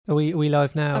Are we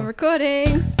live now? I'm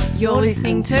recording. You're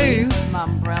listening to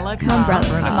Mumbrella Cast.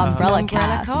 Mumbrella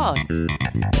Cast.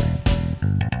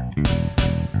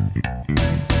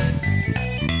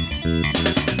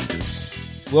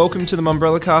 Welcome to the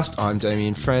Mumbrella Cast. I'm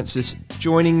Damien Francis.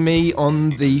 Joining me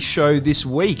on the show this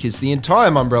week is the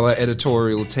entire Mumbrella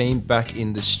editorial team back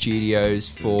in the studios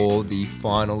for the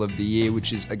final of the year,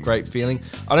 which is a great feeling.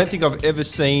 I don't think I've ever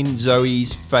seen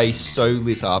Zoe's face so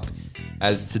lit up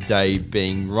as today,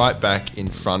 being right back in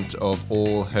front of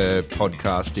all her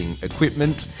podcasting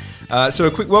equipment. So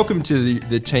a quick welcome to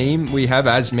the team. We have,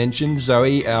 as mentioned,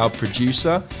 Zoe, our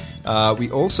producer.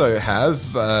 We also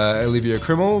have Olivia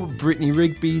Krimmel, Brittany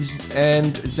Rigby's,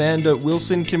 and Xander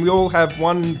Wilson. Can we all have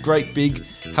one great big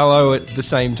hello at the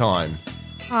same time?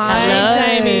 Hi, Hello.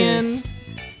 Damien.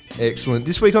 Excellent.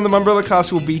 This week on the Mumbrella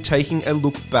Cast, we'll be taking a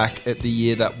look back at the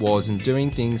year that was and doing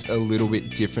things a little bit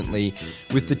differently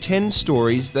with the 10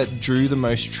 stories that drew the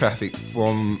most traffic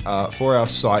from for our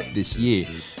site this year.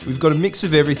 We've got a mix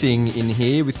of everything in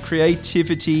here, with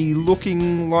creativity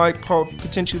looking like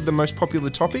potentially the most popular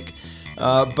topic.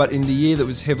 But in the year that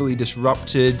was heavily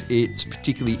disrupted, it's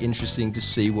particularly interesting to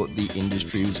see what the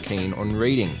industry was keen on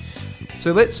reading.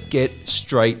 So let's get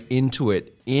straight into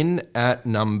it. In at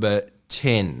number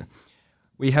 10,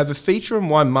 we have a feature on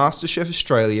why MasterChef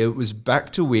Australia was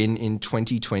back to win in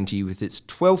 2020 with its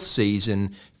 12th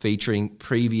season, featuring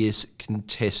previous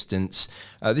contestants.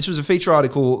 This was a feature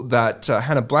article that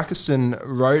Hannah Blackiston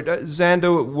wrote.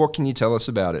 Xander, what can you tell us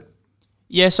about it?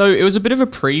 Yeah, so it was a bit of a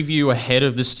preview ahead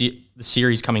of the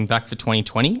series coming back for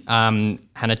 2020.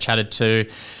 Hannah chatted to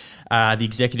the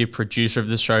executive producer of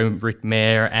the show, Rick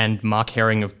Mayer, and Mark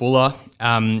Herring of Buller.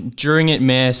 During it,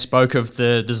 Mayer spoke of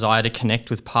the desire to connect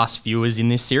with past viewers in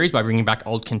this series by bringing back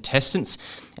old contestants.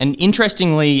 And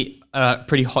interestingly, a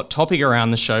pretty hot topic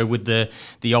around the show with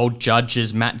the old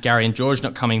judges, Matt, Gary and George,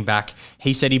 not coming back.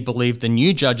 He said he believed the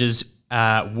new judges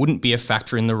wouldn't be a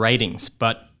factor in the ratings,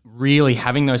 but really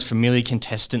having those familiar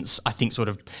contestants, I think, sort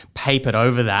of papered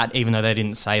over that, even though they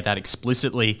didn't say that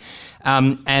explicitly.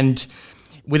 And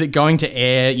with it going to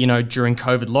air, during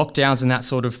COVID lockdowns and that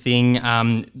sort of thing,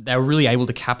 they were really able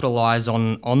to capitalise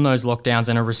on those lockdowns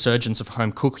and a resurgence of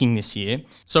home cooking this year.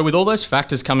 So with all those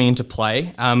factors coming into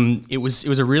play, it was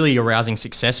a really arousing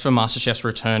success for MasterChef's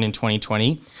return in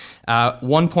 2020.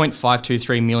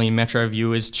 1.523 million Metro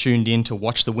viewers tuned in to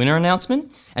watch the winner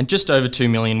announcement, and just over 2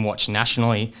 million watched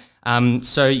nationally.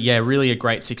 So yeah, really a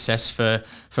great success for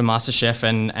MasterChef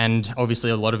and obviously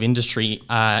a lot of industry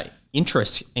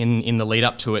interest in the lead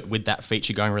up to it, with that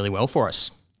feature going really well for us.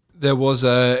 There was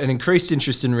an increased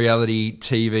interest in reality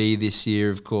TV this year,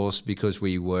 of course, because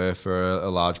we were for a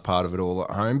large part of it all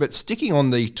at home. But sticking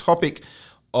on the topic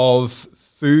of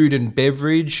food and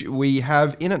beverage, we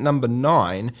have in at number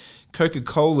 9,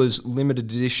 Coca-Cola's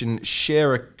limited edition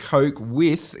Share a Coke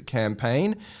With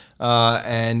campaign.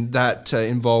 And that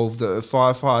involved the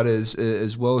firefighters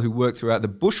as well, who worked throughout the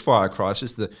bushfire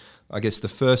crisis, I guess the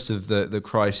first of the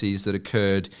crises that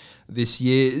occurred this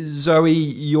year. Zoe,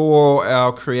 you're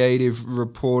our creative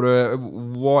reporter.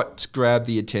 What grabbed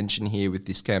the attention here with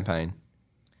this campaign?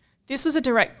 This was a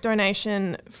direct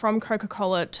donation from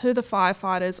Coca-Cola to the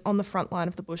firefighters on the front line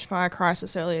of the bushfire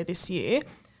crisis earlier this year.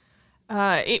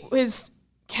 It was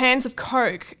cans of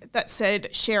Coke that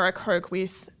said "Share a Coke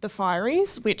with the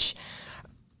Fireys," which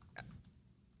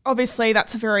obviously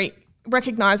that's a very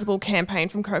recognisable campaign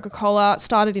from Coca-Cola. It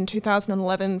started in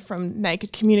 2011 from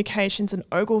Naked Communications and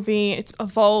Ogilvy. It's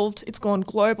evolved, it's gone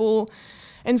global.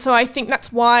 And so I think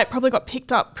that's why it probably got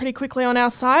picked up pretty quickly on our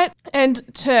site.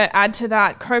 And to add to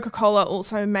that, Coca-Cola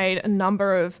also made a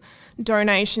number of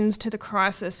donations to the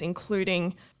crisis,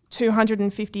 including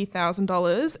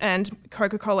 $250,000 and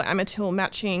Coca-Cola Amatil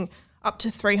matching up to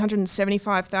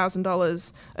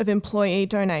 $375,000 of employee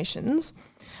donations.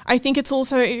 I think it's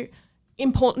also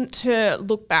important to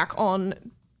look back on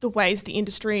the ways the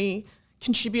industry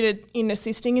contributed in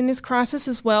assisting in this crisis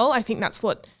as well. I think that's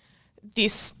what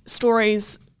this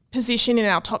story's position in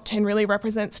our top 10 really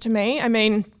represents to me. I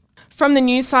mean, from the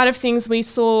news side of things, we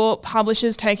saw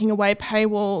publishers taking away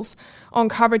paywalls on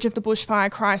coverage of the bushfire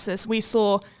crisis. We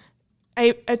saw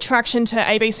attraction to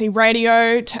ABC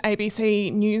Radio, to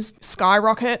ABC News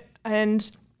skyrocket.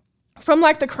 And from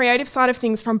the creative side of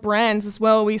things, from brands as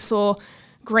well, we saw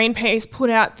Greenpeace put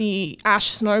out the ash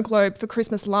snow globe for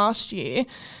Christmas last year.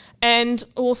 And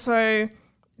also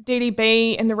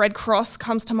DDB and the Red Cross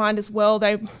comes to mind as well.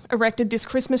 They erected this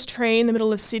Christmas tree in the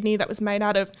middle of Sydney that was made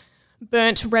out of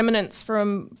burnt remnants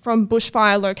from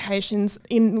bushfire locations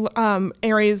in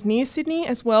areas near Sydney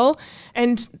as well.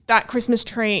 And that Christmas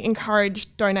tree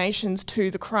encouraged donations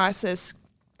to the crisis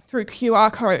through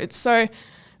QR codes. So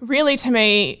really, to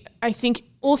me, I think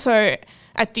also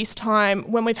at this time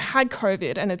when we've had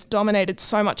COVID and it's dominated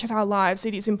so much of our lives,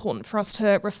 it is important for us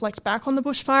to reflect back on the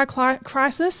bushfire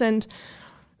crisis and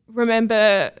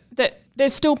remember that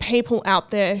there's still people out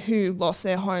there who lost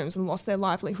their homes and lost their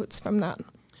livelihoods from that.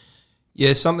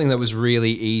 Yeah, something that was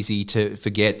really easy to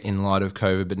forget in light of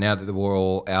COVID, but now that we're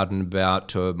all out and about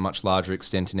to a much larger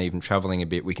extent and even travelling a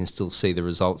bit, we can still see the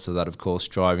results of that, of course,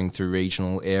 driving through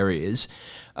regional areas.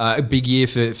 A big year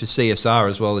for CSR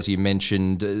as well, as you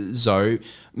mentioned, Zoe.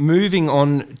 Moving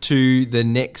on to the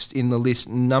next in the list,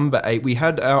 number 8, we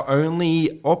had our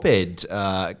only op-ed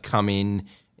come in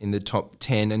the top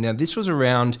 10. And now this was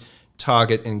around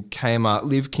Target and Kmart.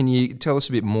 Liv, can you tell us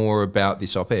a bit more about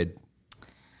this op-ed?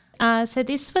 So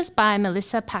this was by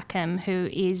Melissa Packham, who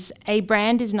is a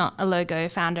brand is not a logo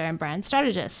founder and brand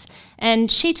strategist. And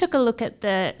she took a look at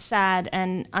the sad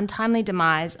and untimely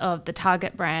demise of the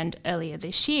Target brand earlier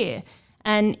this year.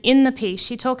 And in the piece,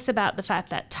 she talks about the fact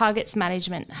that Target's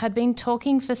management had been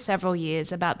talking for several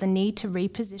years about the need to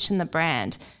reposition the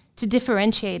brand, to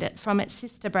differentiate it from its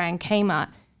sister brand Kmart,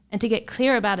 and to get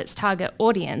clear about its target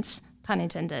audience, pun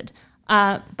intended,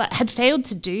 but had failed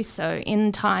to do so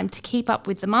in time to keep up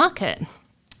with the market.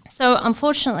 So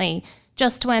unfortunately,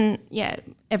 just when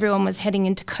everyone was heading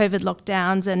into COVID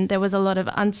lockdowns and there was a lot of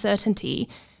uncertainty,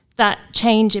 that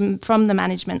change from the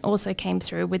management also came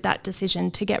through with that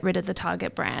decision to get rid of the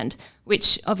Target brand,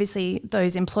 which obviously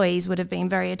those employees would have been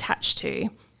very attached to.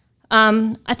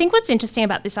 I think what's interesting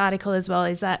about this article as well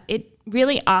is that it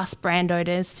really asks brand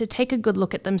owners to take a good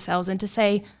look at themselves and to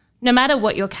say, no matter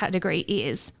what your category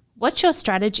is, what's your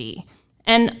strategy?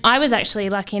 And I was actually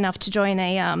lucky enough to join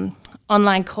a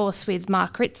online course with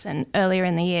Mark Ritson earlier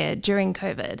in the year during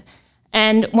COVID.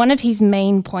 And one of his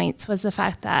main points was the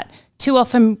fact that too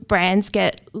often brands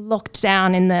get locked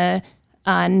down in the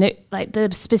the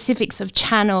specifics of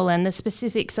channel and the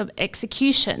specifics of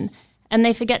execution, and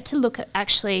they forget to look at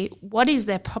actually what is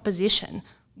their proposition,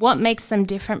 what makes them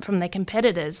different from their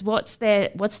competitors, what's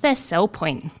their sell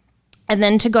point. And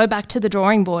then to go back to the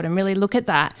drawing board and really look at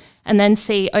that and then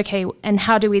see, okay, and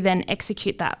how do we then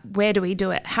execute that? Where do we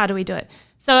do it? How do we do it?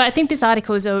 So I think this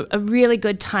article is a really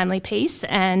good, timely piece,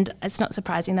 and it's not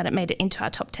surprising that it made it into our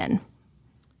top 10.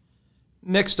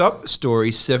 Next up,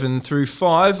 stories 7 through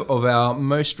 5 of our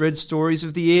most read stories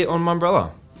of the year on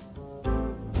Mumbrella.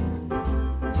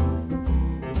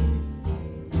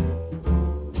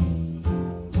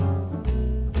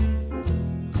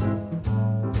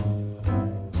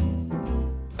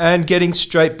 And getting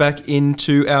straight back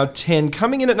into our 10.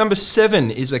 Coming in at number 7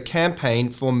 is a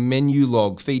campaign for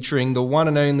Menulog featuring the one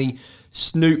and only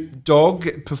Snoop Dogg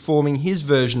performing his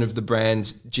version of the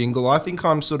brand's jingle. I think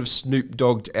I'm sort of Snoop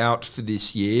Dogged out for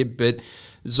this year, but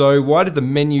Zoe, why did the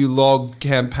Menulog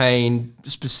campaign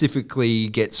specifically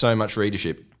get so much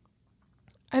readership?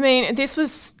 I mean, this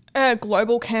was a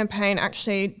global campaign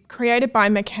actually created by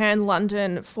McCann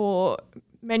London for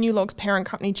Menulog's parent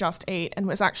company Just Eat, and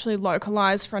was actually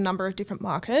localised for a number of different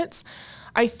markets.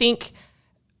 I think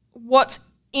what's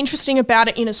interesting about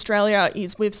it in Australia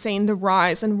is we've seen the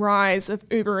rise of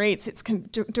Uber Eats, its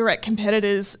direct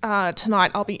competitors,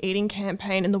 Tonight I'll Be Eating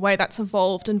campaign, and the way that's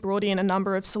evolved and brought in a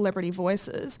number of celebrity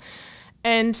voices.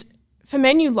 And for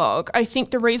Menulog, I think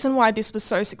the reason why this was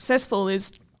so successful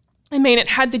is, I mean, it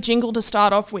had the jingle to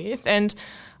start off with, and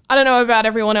I don't know about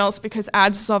everyone else because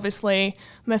ads is obviously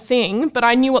my thing, but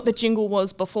I knew what the jingle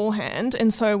was beforehand.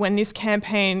 And so when this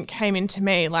campaign came into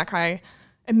me, I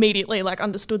immediately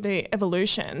understood the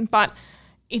evolution. But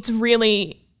it's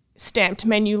really stamped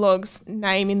Menulog's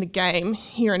name in the game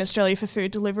here in Australia for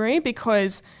food delivery,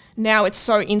 because now it's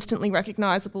so instantly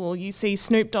recognisable. You see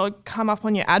Snoop Dogg come up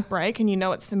on your ad break and you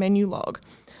know it's for Menulog.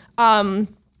 And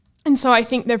so I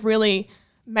think they've really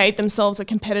made themselves a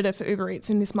competitor for Uber Eats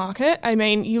in this market. I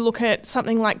mean, you look at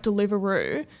something like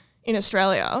Deliveroo in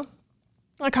Australia.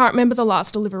 I can't remember the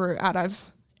last Deliveroo ad I've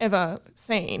ever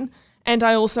seen. And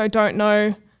I also don't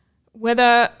know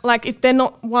whether, if they're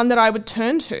not one that I would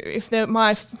turn to, if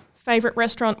my favourite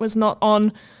restaurant was not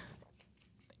on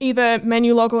either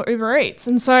Menulog or Uber Eats.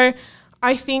 And so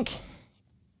I think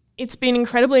it's been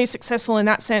incredibly successful in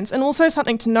that sense. And also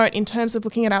something to note in terms of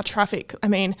looking at our traffic. I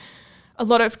mean, a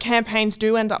lot of campaigns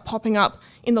do end up popping up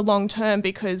in the long term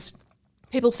because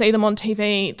people see them on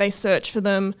TV, they search for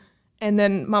them, and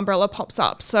then Mumbrella pops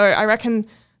up. So I reckon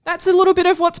that's a little bit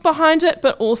of what's behind it,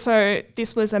 but also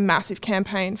this was a massive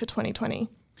campaign for 2020.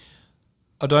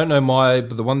 I don't know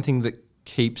but the one thing that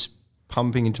keeps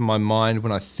pumping into my mind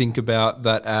when I think about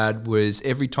that ad was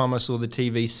every time I saw the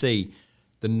TVC,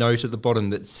 the note at the bottom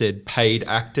that said paid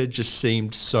actor just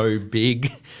seemed so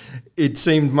big. It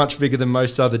seemed much bigger than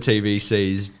most other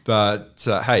TVCs, but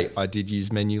hey, I did use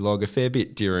Menulog a fair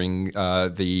bit during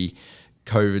the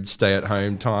COVID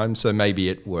stay-at-home time, so maybe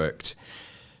it worked.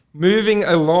 Moving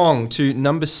along to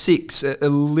number 6, a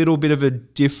little bit of a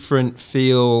different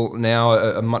feel now,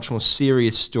 a much more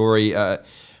serious story.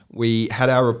 We had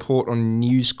our report on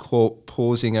News Corp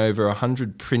pausing over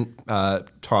 100 print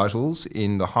titles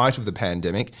in the height of the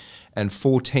pandemic and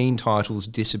 14 titles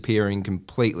disappearing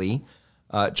completely.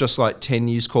 Just like 10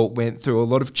 News Corp went through a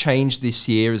lot of change this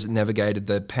year as it navigated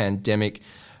the pandemic.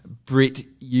 Britt,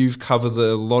 you've covered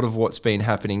a lot of what's been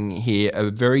happening here. A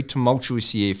very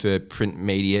tumultuous year for print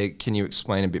media. Can you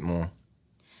explain a bit more?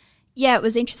 Yeah, it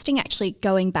was interesting actually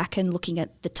going back and looking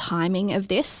at the timing of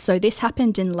this. So this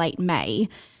happened in late May,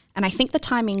 and I think the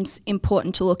timing's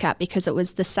important to look at because it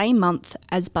was the same month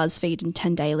as BuzzFeed and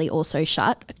 10 Daily also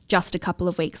shut, just a couple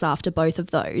of weeks after both of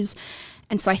those.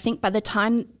 And so I think by the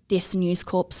time this News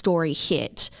Corp story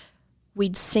hit,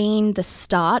 we'd seen the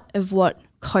start of what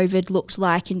COVID looked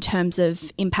like in terms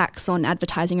of impacts on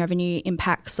advertising revenue,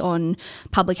 impacts on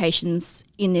publications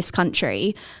in this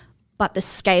country. But the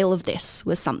scale of this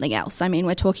was something else. I mean,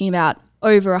 we're talking about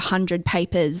over 100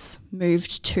 papers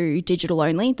moved to digital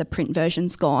only. The print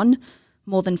version's gone.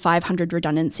 More than 500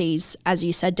 redundancies. As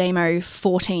you said, Damo,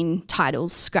 14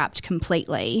 titles scrapped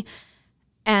completely.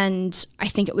 And I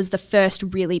think it was the first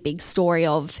really big story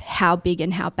of how big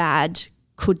and how bad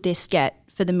could this get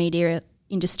for the media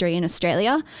industry in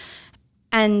Australia.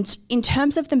 And in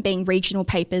terms of them being regional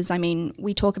papers, I mean,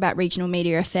 we talk about regional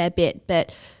media a fair bit,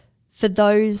 but for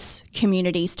those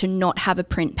communities to not have a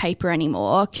print paper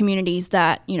anymore, communities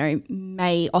that, you know,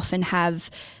 may often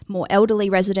have more elderly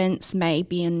residents, may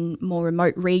be in more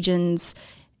remote regions,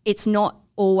 it's not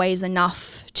always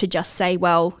enough to just say,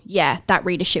 well, yeah, that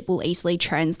readership will easily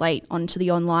translate onto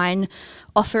the online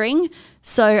offering.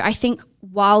 So I think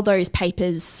while those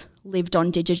papers lived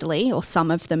on digitally, or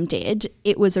some of them did,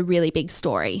 it was a really big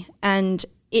story. And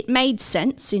it made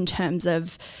sense in terms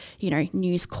of, you know,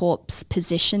 News Corp's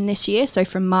position this year. So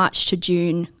from March to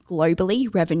June,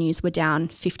 globally, revenues were down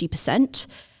 50%.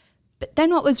 But then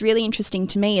what was really interesting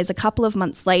to me is a couple of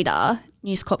months later,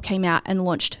 News Corp came out and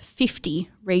launched 50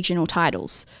 regional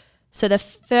titles. So the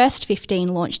first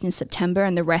 15 launched in September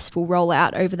and the rest will roll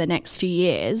out over the next few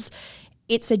years.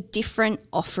 It's a different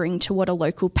offering to what a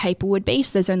local paper would be.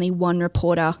 So there's only one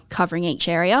reporter covering each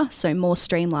area, so more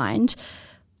streamlined.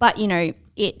 But, you know,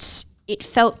 it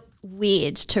felt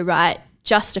weird to write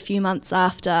just a few months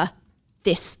after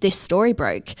this story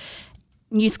broke.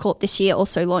 News Corp this year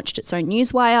also launched its own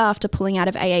newswire after pulling out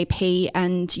of AAP,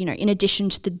 and, you know, in addition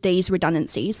to these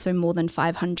redundancies, so more than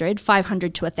 500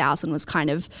 to 1,000 was kind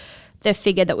of the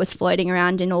figure that was floating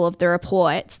around in all of the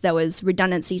reports. There was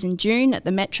redundancies in June at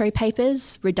the Metro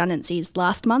papers, redundancies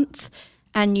last month,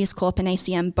 and News Corp and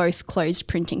ACM both closed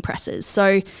printing presses.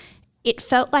 So it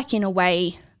felt like, in a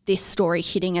way, this story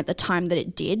hitting at the time that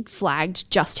it did flagged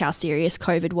just how serious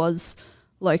COVID was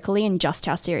locally and just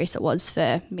how serious it was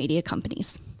for media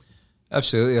companies.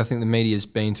 Absolutely. I think the media's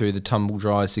been through the tumble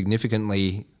dry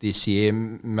significantly this year,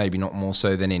 maybe not more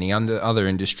so than any other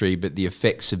industry, but the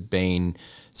effects have been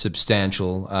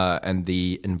substantial and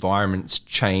the environment's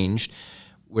changed.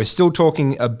 We're still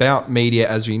talking about media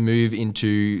as we move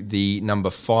into the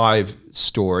number 5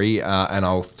 story, and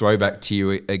I'll throw back to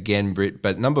you again, Britt,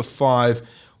 but number 5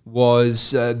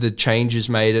 was the changes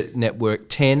made at Network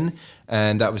 10,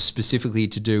 and that was specifically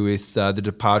to do with the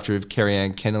departure of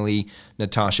Kerri-Anne Kennerley,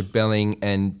 Natasha Belling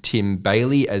and Tim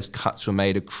Bailey as cuts were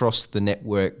made across the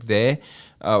network there.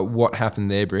 What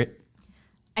happened there, Britt?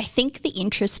 I think the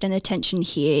interest and attention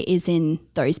here is in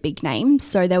those big names.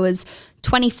 So there was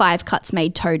 25 cuts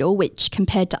made total, which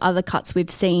compared to other cuts we've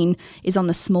seen is on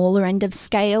the smaller end of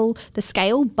the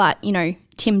scale. But, you know,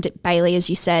 Tim Bailey, as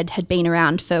you said, had been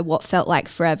around for what felt like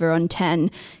forever on 10.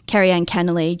 Kerri-Anne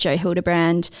Kennerley, Joe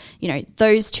Hildebrand, you know,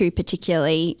 those two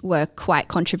particularly were quite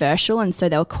controversial. And so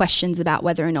there were questions about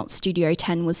whether or not Studio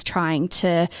 10 was trying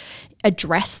to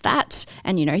address that.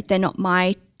 And, you know, they're not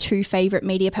my 2 favourite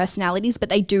media personalities, but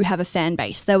they do have a fan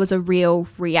base. There was a real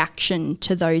reaction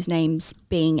to those names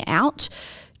being out.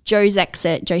 Joe's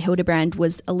exit, Joe Hildebrand,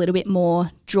 was a little bit more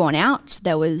drawn out.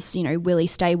 There was, you know, will he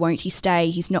stay, won't he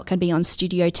stay? He's not going to be on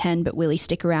Studio 10, but will he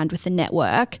stick around with the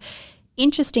network?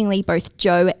 Interestingly, both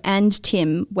Joe and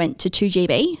Tim went to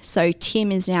 2GB. So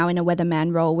Tim is now in a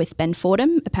weatherman role with Ben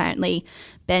Fordham. Apparently,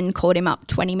 Ben called him up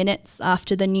 20 minutes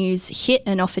after the news hit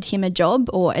and offered him a job,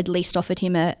 or at least offered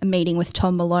him a meeting with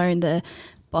Tom Malone, the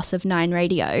boss of 9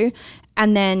 Radio.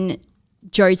 And then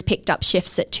Joe's picked up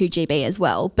shifts at 2GB as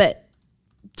well. But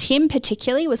Tim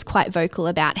particularly was quite vocal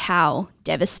about how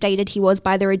devastated he was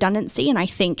by the redundancy. And I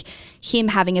think him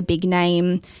having a big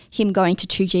name, him going to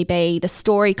 2GB, the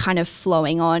story kind of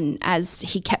flowing on as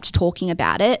he kept talking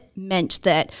about it meant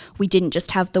that we didn't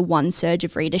just have the one surge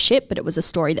of readership, but it was a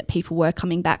story that people were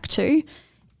coming back to.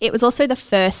 It was also the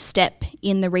first step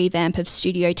in the revamp of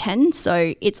Studio 10,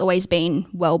 so it's always been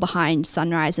well behind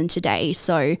Sunrise and Today.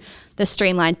 So the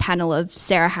streamlined panel of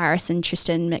Sarah Harris and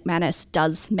Tristan McManus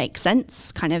does make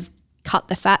sense, kind of cut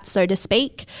the fat, so to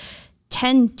speak.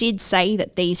 10 did say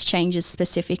that these changes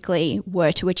specifically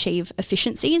were to achieve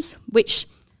efficiencies, which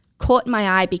caught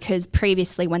my eye because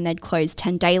previously when they'd closed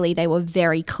 10 Daily, they were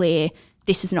very clear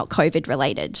this is not COVID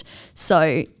related.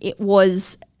 So it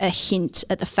was a hint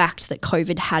at the fact that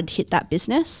COVID had hit that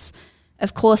business.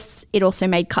 Of course, it also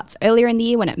made cuts earlier in the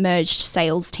year when it merged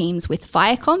sales teams with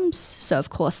Viacom's. So of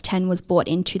course, 10 was bought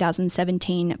in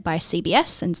 2017 by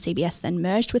CBS, and CBS then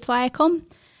merged with Viacom.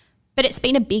 But it's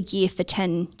been a big year for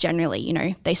 10 generally. You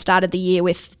know, they started the year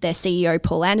with their CEO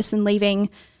Paul Anderson leaving.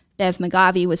 Bev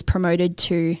McGarvey was promoted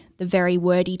to the very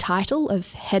wordy title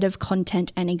of Head of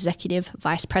Content and Executive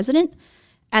Vice President.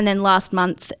 And then last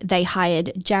month, they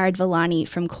hired Jared Villani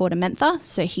from KordaMentha.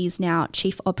 So he's now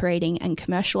Chief Operating and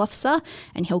Commercial Officer,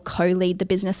 and he'll co-lead the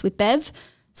business with Bev.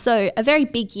 So a very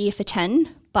big year for 10,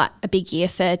 but a big year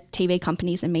for TV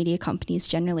companies and media companies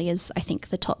generally, as I think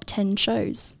the top 10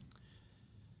 shows.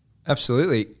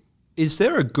 Absolutely. Is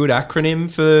there a good acronym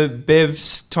for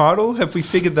Bev's title? Have we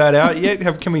figured that out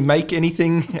yet? Can we make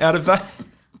anything out of that?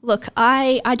 Look,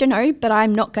 I don't know, but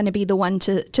I'm not going to be the one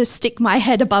to stick my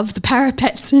head above the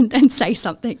parapets and say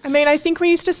something. I mean, I think we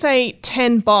used to say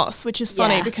 10 Boss, which is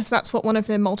funny Yeah. because that's what one of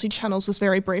their multi-channels was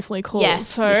very briefly called. Yes,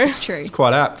 so. this is true. It's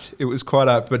quite apt. It was quite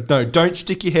apt. But no, don't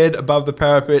stick your head above the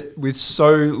parapet with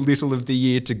so little of the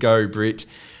year to go, Britt.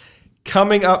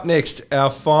 Coming up next,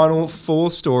 our final 4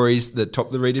 stories that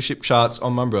top the readership charts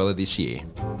on Mumbrella this year.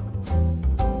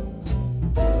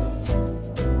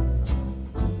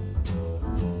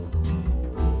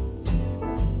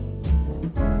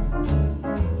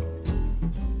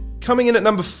 Coming in at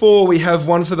number 4, we have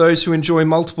one for those who enjoy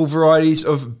multiple varieties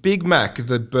of Big Mac.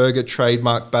 The burger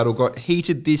trademark battle got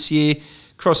heated this year.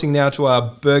 Crossing now to our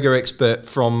burger expert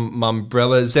from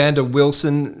Mumbrella, Xander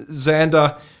Wilson.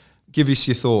 Xander, give us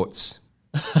your thoughts.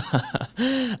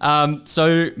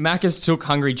 So Macca's took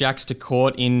Hungry Jack's to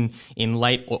court in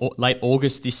late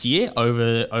August this year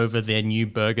over their new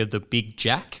burger, the Big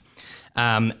Jack.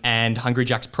 And Hungry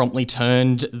Jack's promptly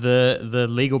turned the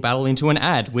legal battle into an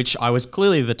ad, which I was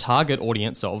clearly the target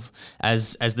audience of,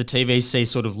 as the TVC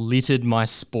sort of littered my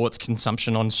sports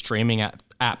consumption on streaming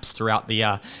apps throughout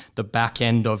the back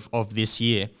end of this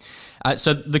year.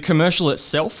 So the commercial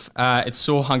itself, it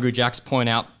saw Hungry Jack's point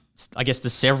out, I guess, the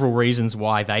several reasons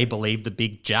why they believe the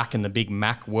Big Jack and the Big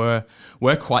Mac were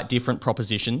quite different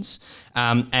propositions.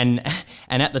 And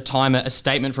at the time, a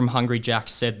statement from Hungry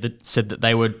Jack's said that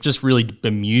they were just really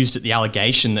bemused at the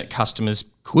allegation that customers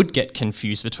could get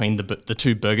confused between the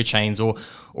two burger chains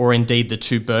or indeed the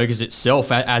two burgers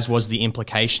itself, as was the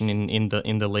implication in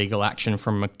the legal action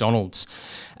from McDonald's.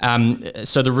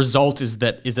 So the result is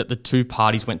that the two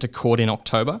parties went to court in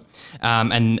October,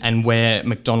 and where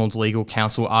McDonald's legal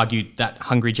counsel argued that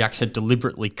Hungry Jack's had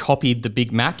deliberately copied the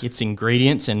Big Mac, its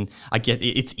ingredients, and I guess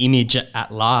its image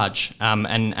at large,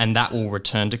 and that will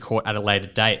return to court at a later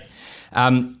date.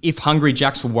 If Hungry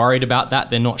Jack's were worried about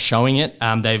that, they're not showing it.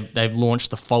 They've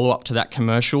launched the follow-up to that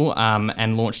commercial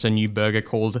and launched a new burger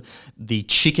called the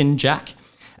Chicken Jack.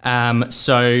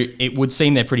 So it would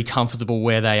seem they're pretty comfortable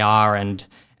where they are, and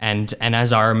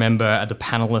as I remember the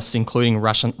panelists, including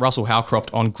Russell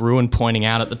Howcroft on Gruen, pointing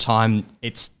out at the time,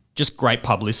 it's just great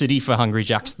publicity for Hungry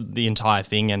Jack's, the entire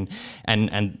thing,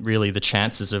 and really the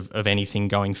chances of anything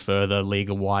going further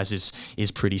legal-wise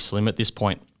is pretty slim at this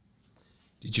point.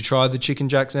 Did you try the Chicken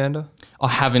Jack, Xander? I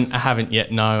haven't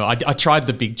yet. No, I tried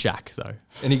the Big Jack though.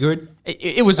 Any good?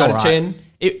 It was Out all of right. 10?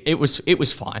 It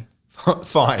was fine.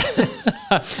 Fine.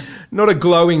 Not a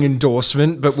glowing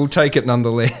endorsement, but we'll take it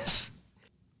nonetheless.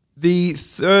 The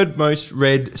third most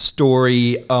read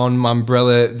story on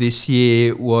Mumbrella this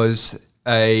year was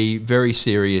a very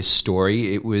serious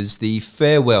story. It was the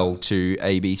farewell to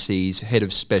ABC's head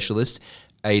of specialist,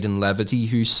 Aidan Laverty,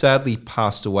 who sadly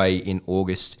passed away in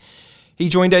August. He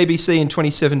joined ABC in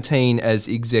 2017 as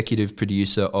executive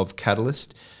producer of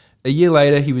Catalyst. A year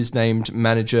later, he was named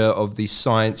manager of the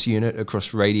science unit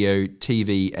across radio,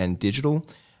 TV and digital,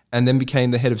 and then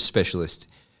became the head of specialist.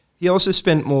 He also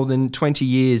spent more than 20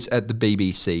 years at the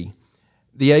BBC.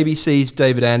 The ABC's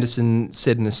David Anderson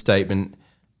said in a statement,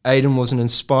 Aidan was an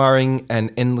inspiring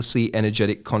and endlessly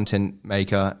energetic content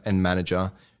maker and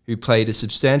manager who played a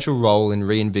substantial role in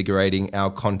reinvigorating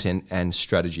our content and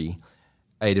strategy.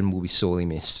 Aidan will be sorely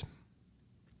missed.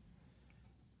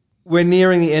 We're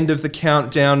nearing the end of the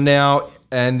countdown now,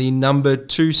 and the number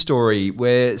 2 story,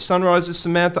 where Sunrise's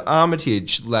Samantha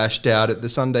Armytage lashed out at the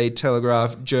Sunday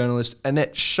Telegraph journalist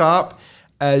Annette Sharp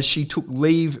as she took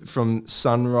leave from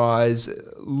Sunrise.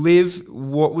 Liv,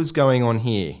 what was going on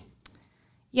here?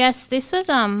 Yes, this was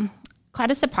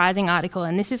quite a surprising article,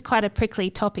 and this is quite a prickly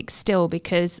topic still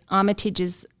because Armytage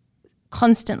is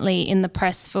constantly in the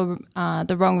press for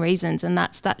the wrong reasons, and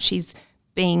that's that she's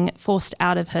being forced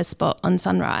out of her spot on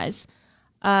Sunrise.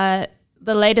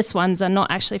 The latest ones are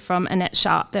not actually from Annette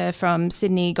Sharp, they're from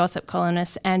Sydney gossip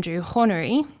columnist Andrew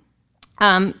Hornery.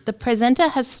 The presenter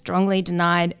has strongly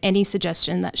denied any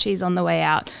suggestion that she's on the way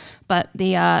out, but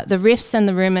the riffs and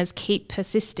the rumours keep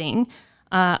persisting.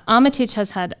 Armytage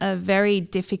has had a very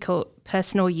difficult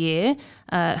personal year.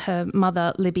 Her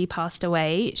mother, Libby, passed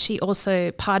away. She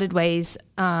also parted ways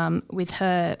with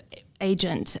her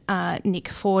agent, Nick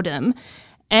Fordham,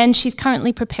 and she's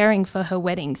currently preparing for her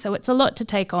wedding. So it's a lot to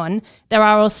take on. There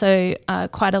are also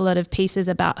quite a lot of pieces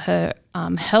about her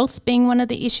health being one of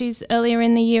the issues earlier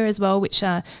in the year as well, which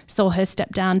saw her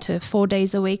step down to 4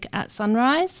 days a week at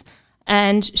Sunrise.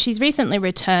 And she's recently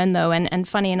returned, though, and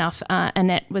funny enough,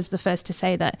 Annette was the first to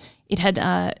say that it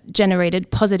had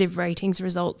generated positive ratings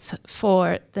results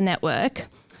for the network.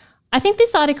 I think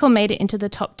this article made it into the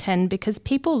top 10 because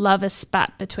people love a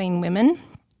spat between women.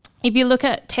 If you look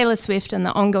at Taylor Swift and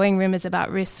the ongoing rumours about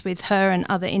rifts with her and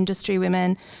other industry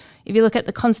women, if you look at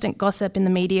the constant gossip in the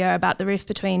media about the rift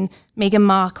between Meghan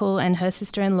Markle and her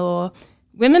sister-in-law,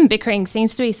 women bickering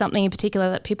seems to be something in particular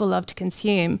that people love to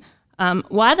consume.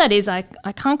 Why that is, I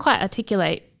can't quite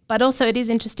articulate, but also it is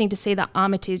interesting to see that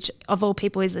Armytage, of all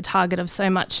people, is the target of so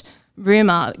much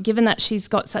rumour, given that she's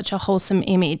got such a wholesome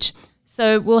image.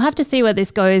 So we'll have to see where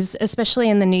this goes, especially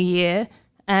in the new year,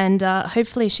 and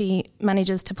hopefully she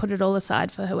manages to put it all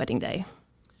aside for her wedding day.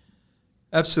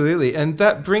 Absolutely, and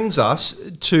that brings us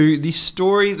to the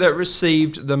story that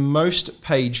received the most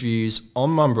page views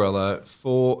on Mumbrella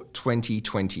for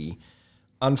 2020.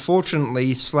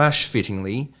 Unfortunately /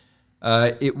 fittingly,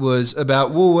 it was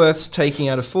about Woolworths taking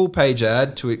out a full-page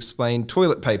ad to explain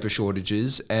toilet paper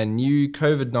shortages and new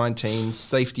COVID-19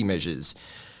 safety measures.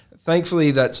 Thankfully,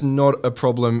 that's not a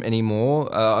problem anymore.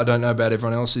 I don't know about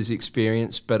everyone else's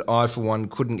experience, but I, for one,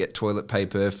 couldn't get toilet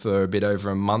paper for a bit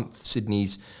over a month.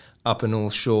 Sydney's Upper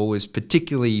North Shore was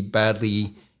particularly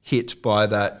badly hit by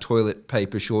that toilet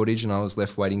paper shortage, and I was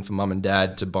left waiting for mum and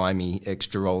dad to buy me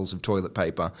extra rolls of toilet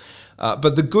paper.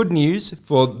 But the good news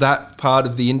for that part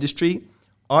of the industry,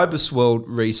 IBISWorld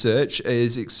research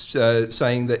is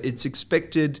saying that it's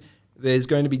expected there's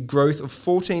going to be growth of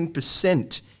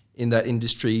 14% in that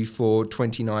industry for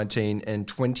 2019 and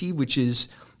 20, which is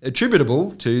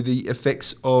attributable to the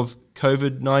effects of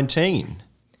COVID-19.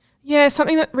 Yeah,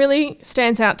 something that really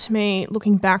stands out to me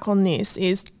looking back on this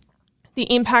is the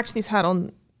impact this had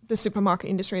on the supermarket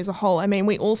industry as a whole. I mean,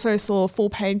 we also saw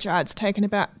full-page ads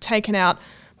taken out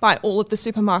by all of the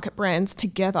supermarket brands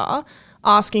together,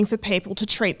 asking for people to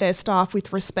treat their staff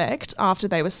with respect after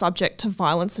they were subject to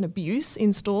violence and abuse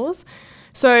in stores.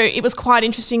 So it was quite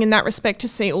interesting in that respect to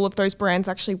see all of those brands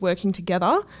actually working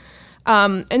together.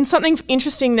 And something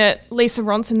interesting that Lisa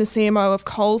Ronson, the CMO of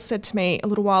Coles, said to me a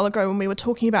little while ago when we were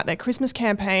talking about their Christmas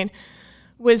campaign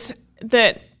was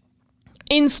that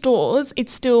in stores,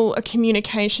 it's still a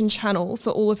communication channel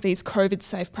for all of these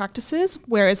COVID-safe practices,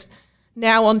 whereas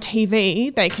now on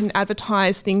TV, they can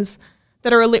advertise things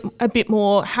that are a bit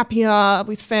more happier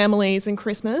with families and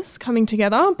Christmas coming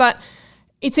together. But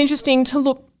it's interesting to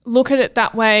look at it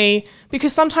that way,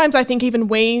 because sometimes I think even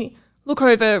we look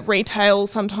over retail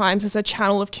sometimes as a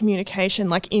channel of communication,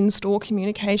 like in-store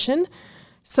communication.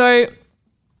 So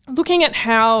looking at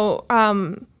how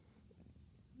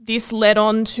this led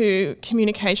on to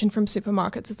communication from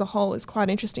supermarkets as a whole is quite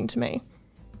interesting to me.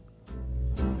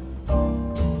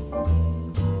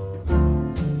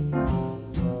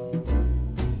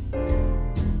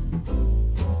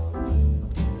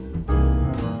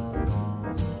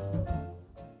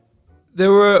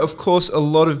 There were, of course, a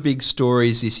lot of big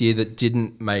stories this year that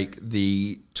didn't make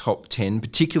the top 10,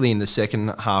 particularly in the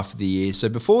second half of the year. So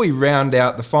before we round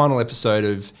out the final episode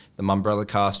of the Mumbrella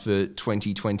Cast for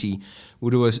 2020, we'll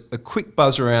do a quick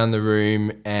buzz around the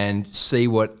room and see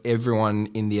what everyone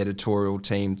in the editorial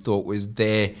team thought was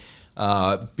their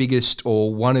biggest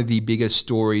or one of the biggest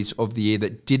stories of the year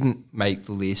that didn't make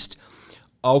the list.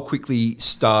 I'll quickly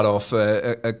start off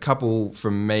a couple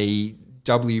from me.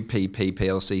 WPP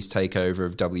PLC's takeover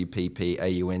of WPP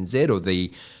AUNZ, or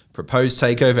the proposed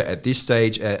takeover at this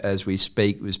stage as we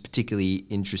speak was particularly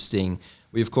interesting.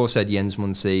 We, of course, had Jens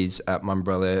Monsees at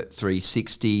Mumbrella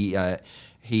 360.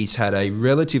 He's had a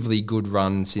relatively good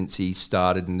run since he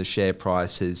started, and the share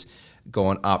price has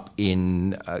gone up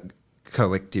in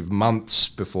collective months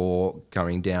before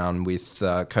going down with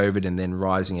COVID and then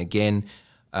rising again.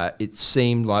 It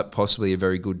seemed like possibly a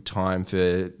very good time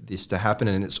for this to happen,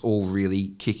 and it's all really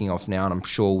kicking off now, and I'm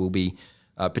sure we'll be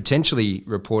potentially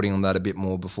reporting on that a bit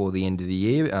more before the end of the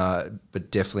year,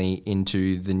 but definitely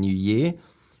into the new year.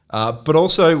 But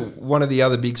also one of the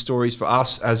other big stories for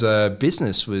us as a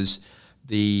business was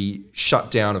the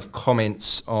shutdown of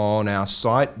comments on our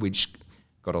site, which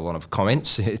got a lot of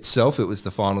comments itself. It was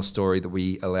the final story that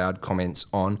we allowed comments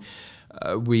on.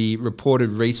 We reported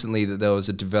recently that there was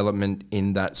a development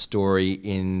in that story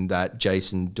in that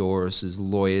Jason Doris's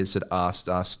lawyers had asked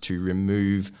us to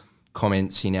remove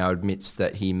comments he now admits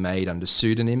that he made under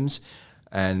pseudonyms,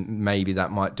 and maybe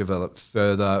that might develop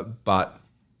further. But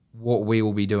what we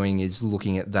will be doing is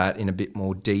looking at that in a bit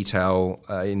more detail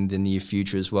in the near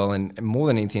future as well. And more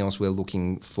than anything else, we're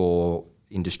looking for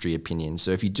industry opinions.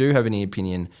 So if you do have any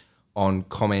opinion on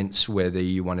comments, whether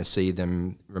you want to see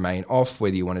them remain off,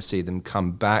 whether you want to see them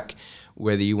come back,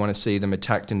 whether you want to see them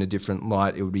attacked in a different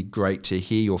light, it would be great to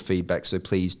hear your feedback. So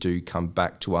please do come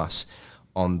back to us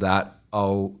on that.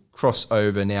 I'll cross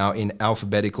over now in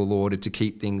alphabetical order to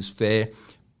keep things fair.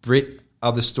 Britt,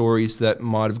 other stories that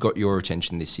might have got your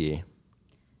attention this year?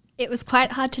 It was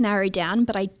quite hard to narrow down,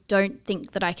 but I don't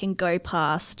think that I can go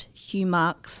past Hugh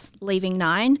Marks leaving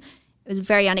Nine. It was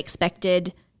very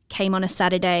unexpected, came on a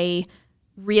Saturday,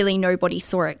 really nobody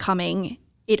saw it coming.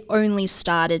 It only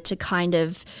started to kind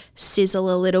of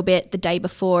sizzle a little bit the day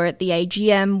before at the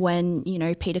AGM when,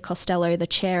 Peter Costello, the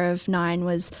chair of Nine,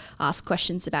 was asked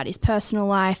questions about his personal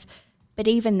life. But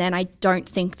even then, I don't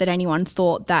think that anyone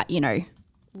thought that,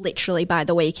 literally by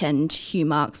the weekend, Hugh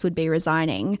Marks would be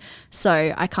resigning.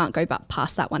 So I can't go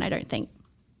past that one, I don't think.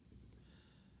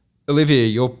 Olivia,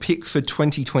 your pick for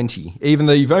 2020, even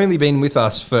though you've only been with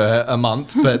us for a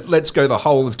month, but let's go the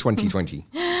whole of 2020.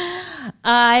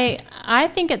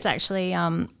 I think it's actually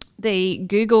the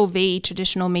Google v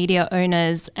traditional media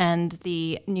owners and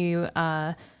the new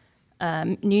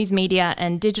news media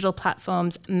and digital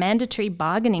platforms mandatory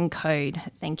bargaining code.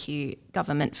 Thank you,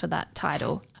 government, for that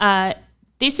title.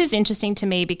 This is interesting to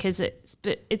me because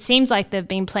it seems like they've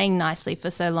been playing nicely for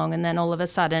so long, and then all of a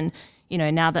sudden,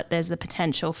 now that there's the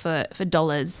potential for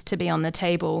dollars to be on the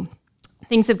table,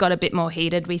 things have got a bit more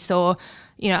heated. We saw,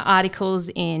 articles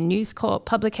in News Corp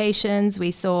publications. We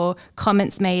saw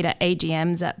comments made at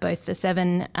AGMs at both the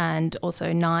 7 and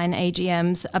also 9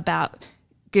 AGMs about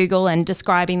Google and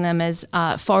describing them as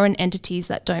foreign entities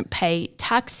that don't pay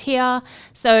tax here.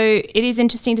 So it is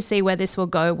interesting to see where this will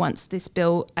go once this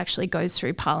bill actually goes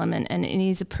through Parliament and it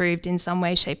is approved in some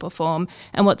way, shape or form,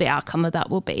 and what the outcome of that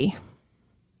will be.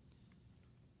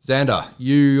 Xander,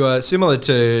 you, similar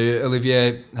to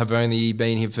Olivia, have only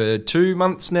been here for 2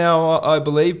 months now, I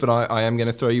believe, but I am going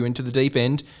to throw you into the deep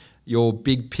end. Your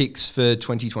big picks for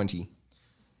 2020.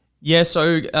 Yeah,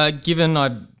 so given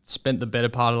I spent the better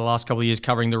part of the last couple of years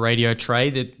covering the radio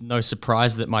trade, no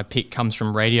surprise that my pick comes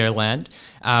from Radioland.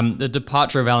 The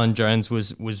departure of Alan Jones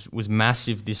was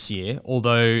massive this year,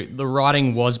 although the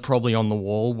writing was probably on the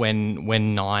wall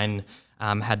when Nine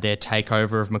had their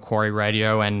takeover of Macquarie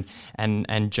Radio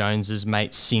and Jones's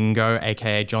mate Singo,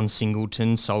 aka John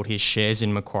Singleton, sold his shares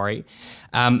in Macquarie.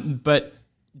 But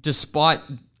despite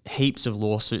heaps of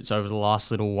lawsuits over the last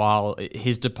little while,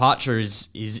 his departure is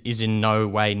in no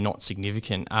way not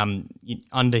significant.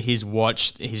 Under his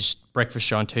watch, his breakfast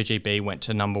show on 2GB went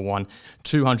to number 1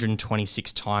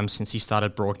 226 times since he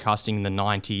started broadcasting in the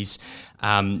 90s.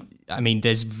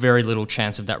 There's very little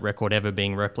chance of that record ever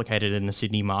being replicated in the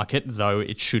Sydney market, though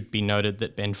it should be noted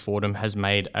that Ben Fordham has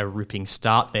made a ripping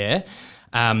start there.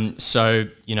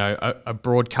 A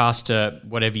broadcaster,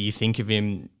 whatever you think of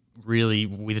him, really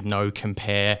with no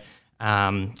compare.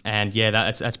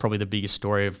 That's probably the biggest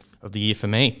story of the year for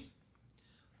me.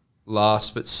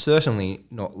 Last but certainly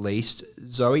not least,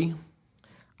 Zoe.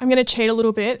 I'm going to cheat a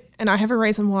little bit, and I have a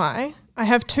reason why. I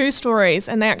have 2 stories,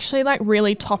 and they actually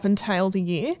really top and tailed a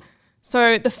year.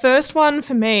 So the first one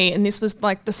for me, and this was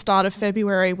the start of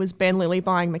February, was Ben Lilly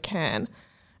buying McCann.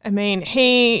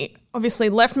 He obviously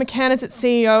left McCann as its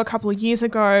CEO a couple of years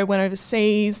ago, went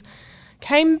overseas,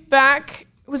 came back.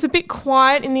 It was a bit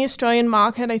quiet in the Australian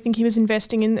market. I think he was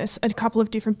investing in a couple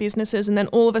of different businesses, and then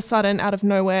all of a sudden, out of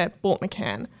nowhere, bought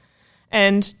McCann.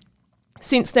 And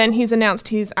since then, he's announced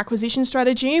his acquisition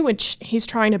strategy, which he's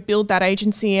trying to build that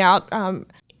agency out,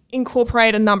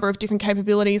 incorporate a number of different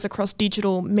capabilities across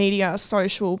digital, media,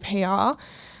 social, PR.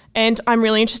 And I'm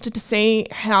really interested to see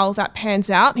how that pans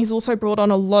out. He's also brought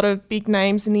on a lot of big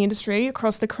names in the industry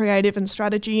across the creative and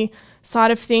strategy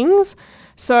side of things.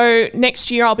 So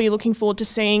next year I'll be looking forward to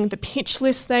seeing the pitch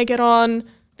lists they get on,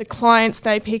 the clients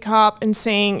they pick up, and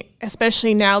seeing,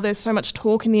 especially now there's so much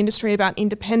talk in the industry about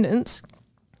independence,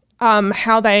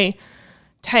 how they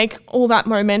take all that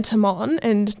momentum on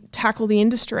and tackle the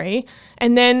industry.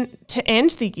 And then to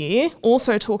end the year,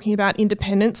 also talking about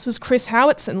independence, was Chris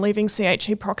Howatson leaving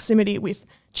CHE Proximity with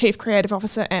Chief Creative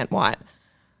Officer Ant White.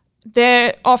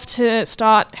 They're off to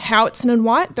start Howatson &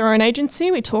 White, their own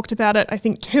agency. We talked about it, I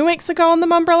think, 2 weeks ago on the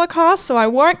Mumbrella Cast, so I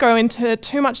won't go into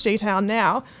too much detail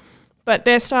now. But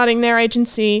they're starting their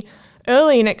agency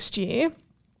early next year.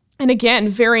 And again,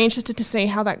 very interested to see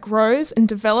how that grows and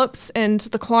develops and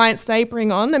the clients they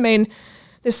bring on. I mean,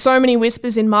 there's so many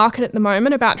whispers in market at the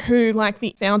moment about who like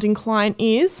the founding client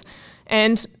is.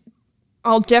 And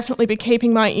I'll definitely be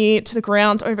keeping my ear to the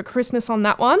ground over Christmas on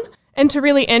that one. And to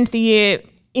really end the year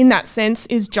in that sense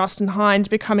is Justin Hind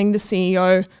becoming the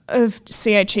CEO of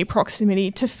CHE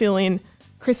Proximity to fill in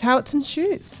Chris Howatson's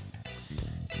shoes.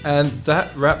 And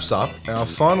that wraps up our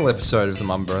final episode of the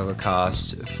Mumbrella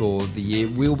Cast for the year.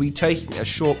 We'll be taking a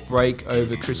short break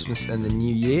over Christmas and the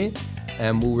New Year,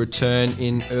 and we'll return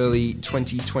in early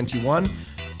 2021.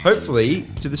 Hopefully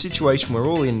to the situation we're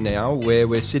all in now, where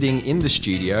we're sitting in the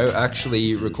studio,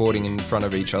 actually recording in front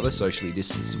of each other, socially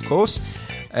distanced of course,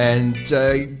 and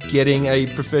getting a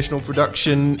professional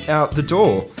production out the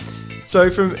door.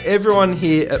 So from everyone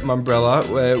here at Mumbrella,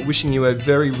 we're wishing you a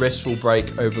very restful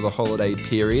break over the holiday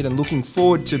period and looking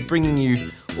forward to bringing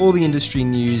you all the industry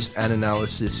news and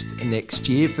analysis next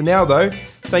year. For now though,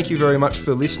 thank you very much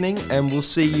for listening, and we'll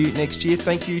see you next year.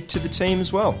 Thank you to the team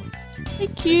as well.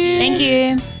 Thank you. Thank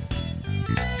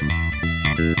you.